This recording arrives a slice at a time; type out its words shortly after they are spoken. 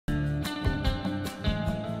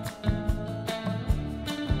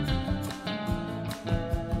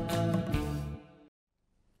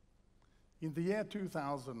In the year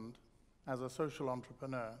 2000, as a social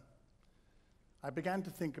entrepreneur, I began to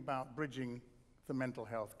think about bridging the mental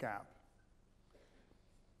health gap.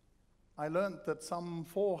 I learned that some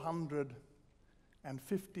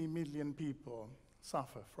 450 million people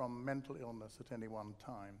suffer from mental illness at any one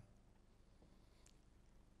time.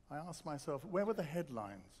 I asked myself, where were the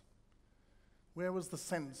headlines? Where was the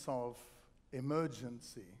sense of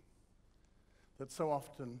emergency that so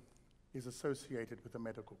often is associated with a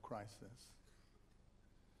medical crisis?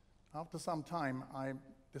 After some time, I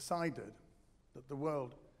decided that the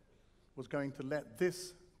world was going to let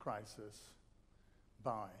this crisis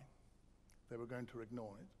by. They were going to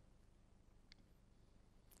ignore it.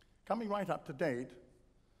 Coming right up to date,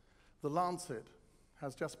 The Lancet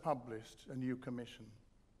has just published a new commission.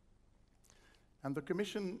 And the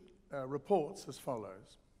commission reports as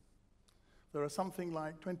follows. There are something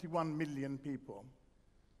like 21 million people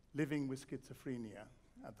living with schizophrenia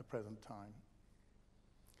at the present time.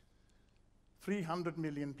 300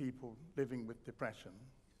 million people living with depression.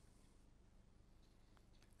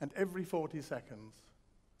 And every 40 seconds,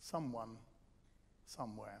 someone,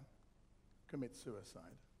 somewhere, commits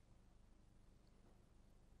suicide.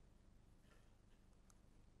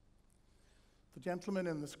 The gentleman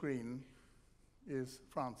in the screen is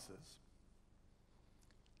Francis.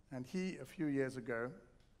 And he, a few years ago,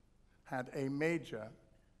 had a major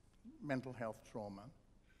mental health trauma.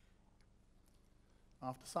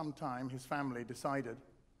 After some time, his family decided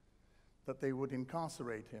that they would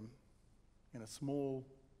incarcerate him in a small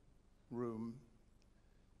room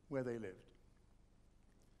where they lived.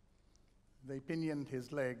 They pinioned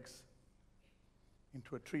his legs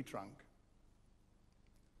into a tree trunk,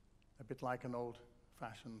 a bit like an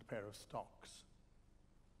old-fashioned pair of stocks.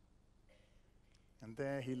 And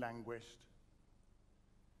there he languished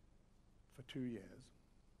for 2 years.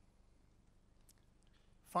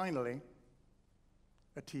 Finally,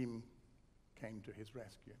 a team came to his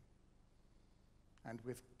rescue. And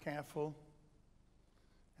with careful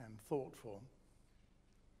and thoughtful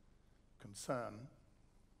concern,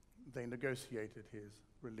 they negotiated his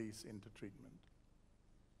release into treatment.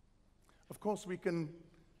 Of course, we can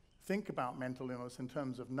think about mental illness in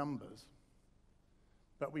terms of numbers,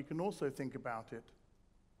 but we can also think about it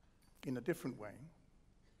in a different way.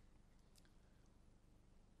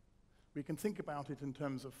 We can think about it in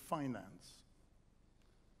terms of finance.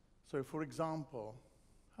 So, for example,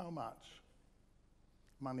 how much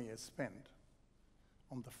money is spent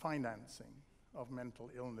on the financing of mental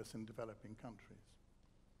illness in developing countries?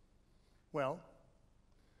 Well,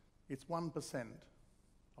 it's 1%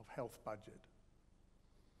 of health budget.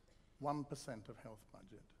 1% of health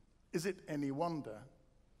budget. Is it any wonder,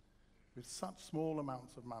 with such small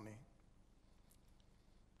amounts of money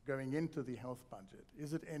going into the health budget,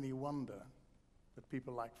 is it any wonder that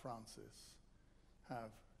people like Francis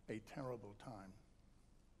have a terrible time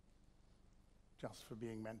just for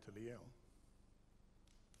being mentally ill?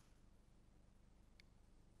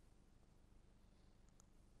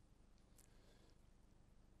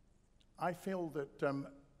 I feel that an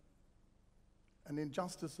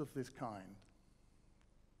injustice of this kind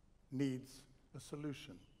needs a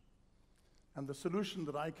solution. And the solution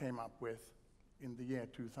that I came up with in the year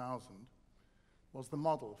 2000 was the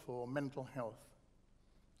model for mental health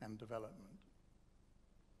and development.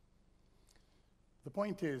 The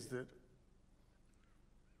point is that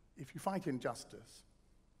if you fight injustice,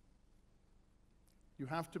 you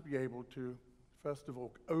have to be able to, first of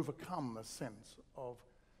all, overcome a sense of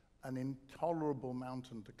an intolerable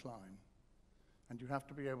mountain to climb. And you have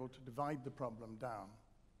to be able to divide the problem down,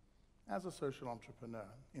 as a social entrepreneur,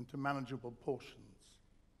 into manageable portions,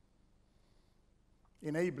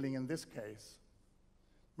 enabling, in this case,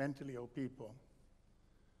 mentally ill people,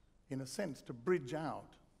 in a sense, to bridge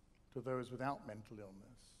out to those without mental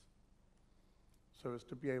illness, so as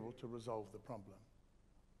to be able to resolve the problem.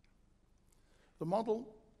 The model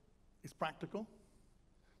is practical,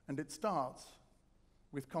 and it starts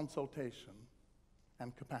with consultation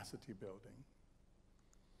and capacity building.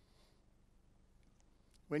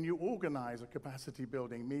 When you organize a capacity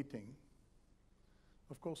building meeting,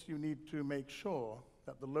 of course you need to make sure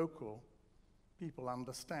that the local people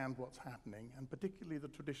understand what's happening, and particularly the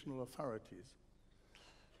traditional authorities.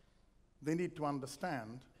 They need to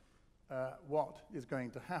understand what is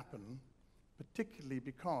going to happen, particularly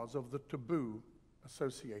because of the taboo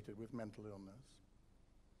associated with mental illness.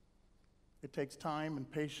 It takes time and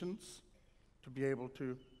patience to be able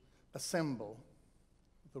to assemble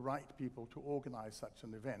the right people to organize such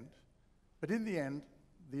an event. But in the end,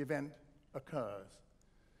 the event occurs.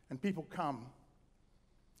 And people come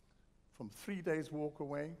from 3 days walk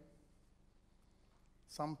away.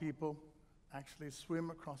 Some people actually swim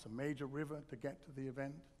across a major river to get to the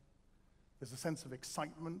event. There's a sense of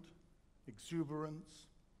excitement, exuberance.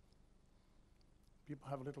 People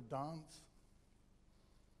have a little dance.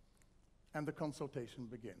 And the consultation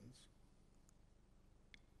begins.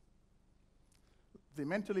 The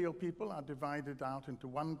mentally ill people are divided out into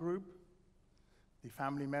one group, the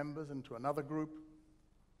family members into another group,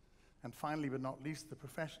 and finally, but not least, the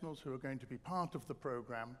professionals who are going to be part of the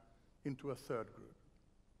program into a third group.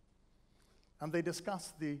 And they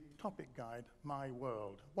discuss the topic guide, My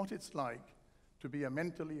World, what it's like to be a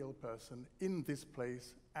mentally ill person in this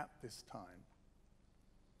place at this time.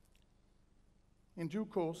 In due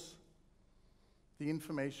course, the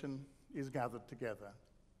information is gathered together.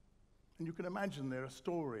 And you can imagine there are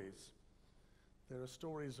stories. There are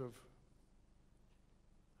stories of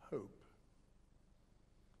hope.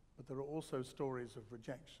 But there are also stories of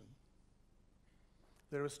rejection.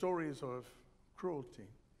 There are stories of cruelty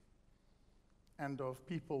and of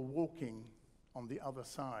people walking on the other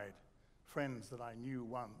side. Friends that I knew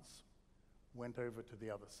once went over to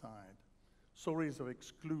the other side. Stories of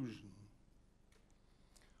exclusion.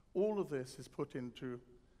 All of this is put into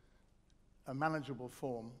a manageable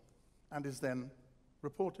form and is then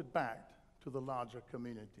reported back to the larger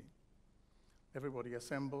community. Everybody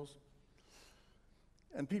assembles,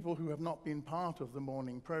 and people who have not been part of the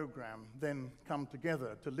morning program then come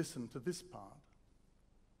together to listen to this part.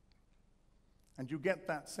 And you get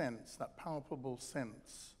that sense, that palpable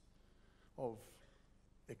sense of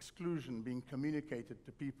exclusion being communicated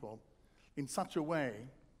to people in such a way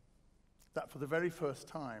that for the very first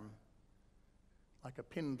time, like a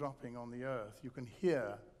pin dropping on the earth, you can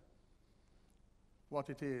hear what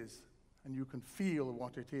it is, and you can feel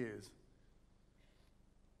what it is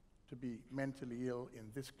to be mentally ill in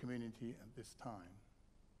this community at this time.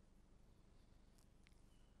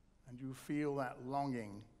 And you feel that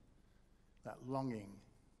longing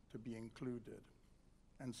to be included.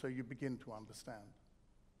 And so you begin to understand.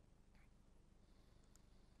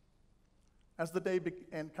 As the day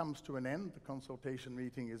comes to an end, the consultation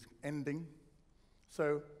meeting is ending.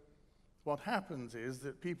 So what happens is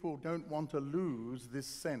that people don't want to lose this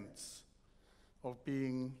sense of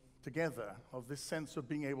being together, of this sense of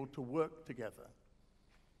being able to work together.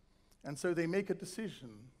 And so they make a decision,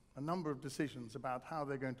 a number of decisions about how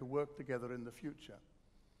they're going to work together in the future.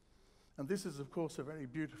 And this is, of course, a very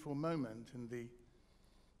beautiful moment in the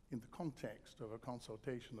context of a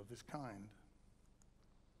consultation of this kind.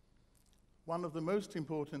 One of the most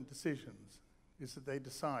important decisions is that they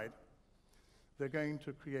decide they're going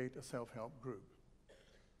to create a self-help group.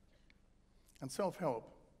 And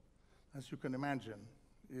self-help, as you can imagine,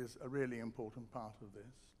 is a really important part of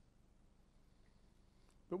this.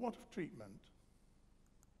 But what of treatment?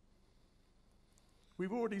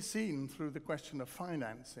 We've already seen through the question of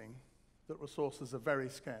financing that resources are very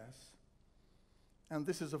scarce. And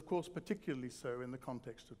this is, of course, particularly so in the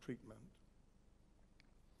context of treatment.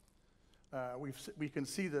 We can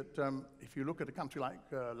see that if you look at a country like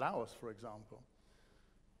Laos, for example,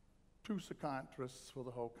 2 psychiatrists for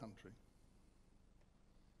the whole country.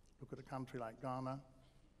 Look at a country like Ghana,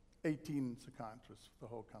 18 psychiatrists for the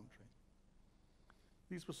whole country.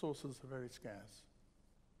 These resources are very scarce.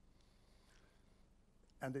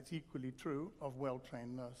 And it's equally true of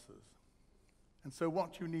well-trained nurses. And so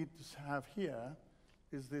what you need to have here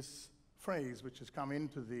is this phrase which has come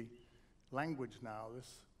into the language now,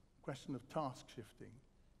 this question of task shifting.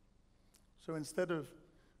 So instead of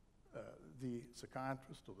the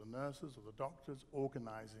psychiatrist or the nurses or the doctors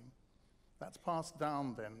organizing, that's passed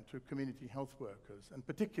down then to community health workers, and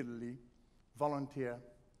particularly volunteer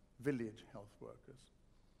village health workers.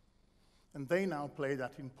 And they now play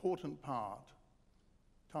that important part,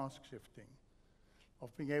 task shifting,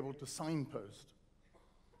 of being able to signpost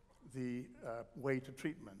the way to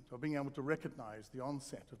treatment, of being able to recognize the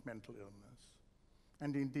onset of mental illness,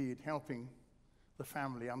 and indeed helping the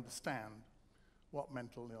family understand what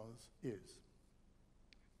mental illness is.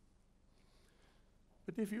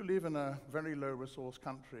 But if you live in a very low-resource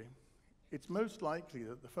country, it's most likely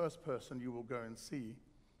that the first person you will go and see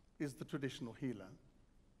is the traditional healer.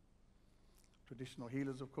 Traditional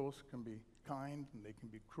healers, of course, can be kind and they can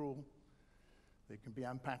be cruel, they can be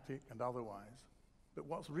empathic and otherwise. But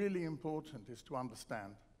what's really important is to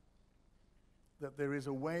understand that there is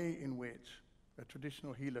a way in which a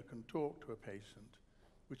traditional healer can talk to a patient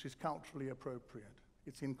which is culturally appropriate.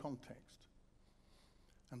 It's in context.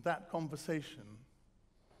 And that conversation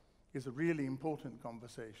is a really important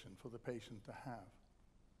conversation for the patient to have.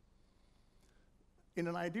 In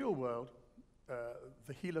an ideal world,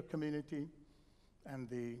 the healer community and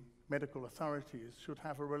the medical authorities should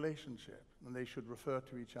have a relationship, and they should refer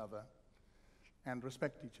to each other, and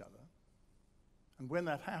respect each other. And when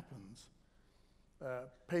that happens,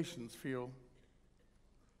 patients feel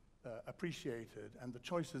appreciated, and the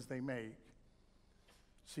choices they make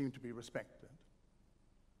seem to be respected.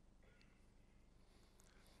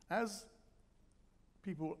 As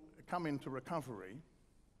people come into recovery,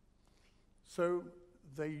 so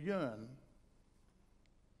they yearn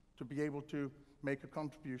to be able to make a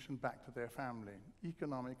contribution back to their family,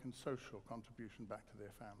 economic and social contribution back to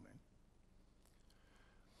their family.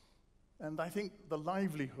 And I think the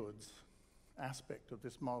livelihoods aspect of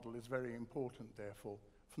this model is very important, therefore,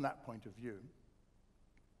 from that point of view.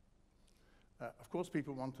 Of course,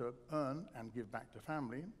 people want to earn and give back to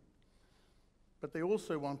family, but they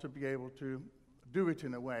also want to be able to do it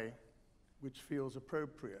in a way which feels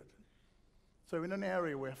appropriate. So in an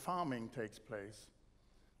area where farming takes place,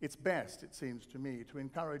 it's best, it seems to me, to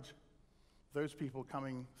encourage those people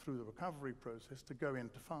coming through the recovery process to go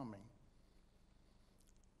into farming.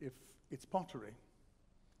 If it's pottery,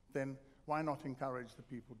 then why not encourage the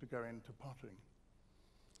people to go into pottery?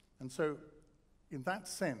 And so, in that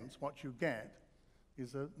sense, what you get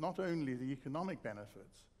is not only the economic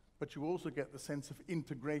benefits, but you also get the sense of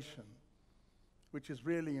integration, which is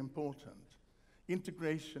really important.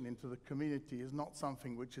 Integration into the community is not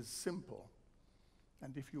something which is simple.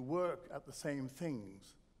 And if you work at the same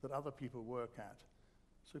things that other people work at,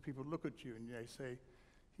 so people look at you and they say,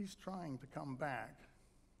 he's trying to come back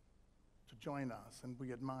to join us, and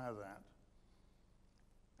we admire that.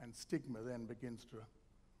 And stigma then begins to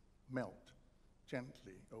melt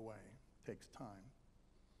gently away. It takes time.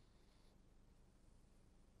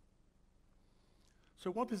 So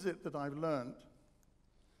what is it that I've learned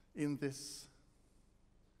in this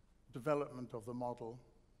development of the model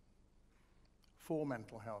for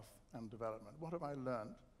mental health and development? What have I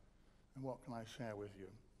learned, and what can I share with you?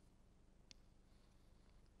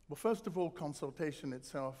 Well, first of all, consultation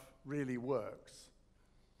itself really works.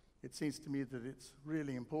 It seems to me that it's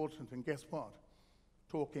really important, and guess what?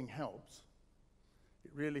 Talking helps.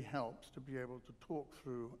 It really helps to be able to talk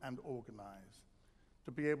through and organize,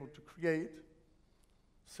 to be able to create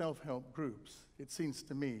self-help groups, it seems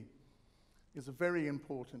to me, is a very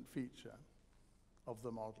important feature of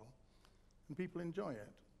the model, and people enjoy it.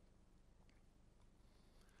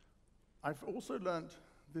 I've also learnt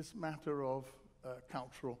this matter of the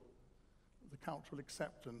cultural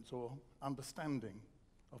acceptance or understanding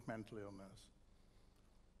of mental illness.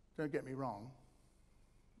 Don't get me wrong,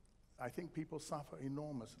 I think people suffer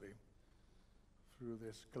enormously through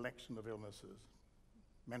this collection of illnesses,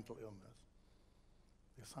 mental illness.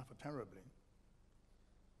 They suffer terribly.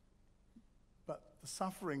 But the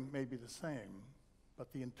suffering may be the same,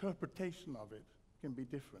 but the interpretation of it can be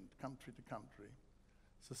different, country to country,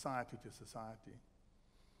 society to society.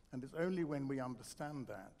 And it's only when we understand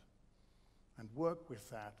that and work with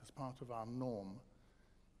that as part of our norm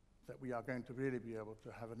that we are going to really be able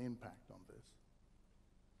to have an impact on this.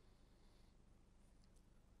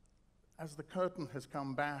 As the curtain has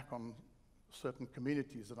come back on certain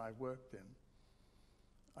communities that I've worked in,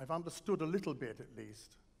 I've understood a little bit, at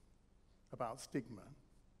least, about stigma,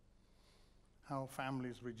 how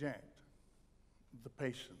families reject the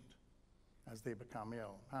patient as they become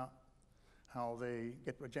ill, how they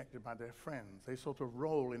get rejected by their friends. They sort of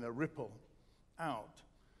roll in a ripple out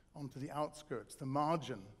onto the outskirts, the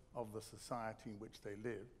margin of the society in which they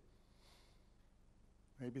live.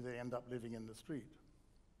 Maybe they end up living in the street.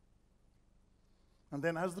 And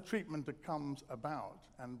then as the treatment comes about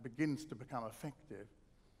and begins to become effective,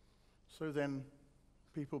 so then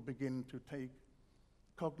people begin to take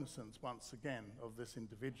cognizance once again of this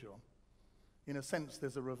individual. In a sense,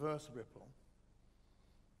 there's a reverse ripple.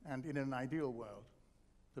 And in an ideal world,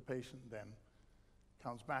 the patient then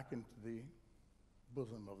comes back into the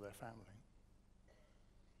bosom of their family.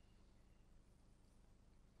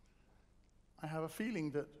 I have a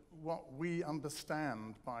feeling that what we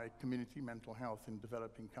understand by community mental health in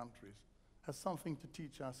developing countries has something to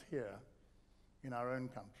teach us here in our own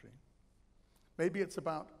country. Maybe it's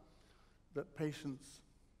about that patients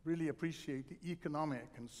really appreciate the economic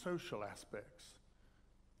and social aspects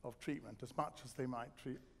of treatment as much as they might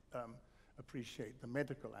appreciate the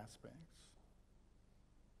medical aspects.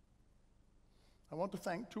 I want to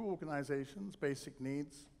thank two organizations,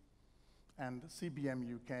 BasicNeeds and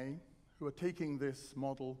CBM UK, who are taking this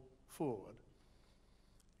model forward.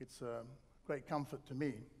 It's a great comfort to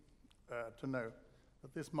me to know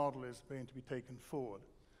that this model is going to be taken forward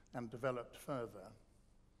and developed further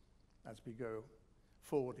as we go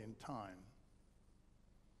forward in time.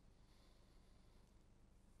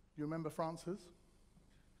 You remember Francis?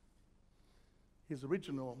 His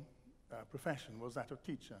original profession was that of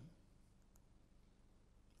teacher.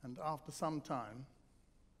 And after some time,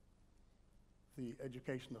 the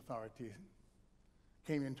education authority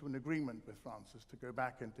came into an agreement with Francis to go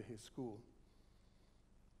back into his school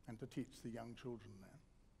and to teach the young children there.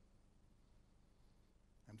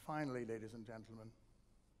 And finally, ladies and gentlemen,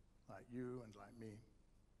 like you and like me,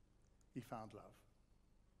 he found love.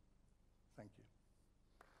 Thank you.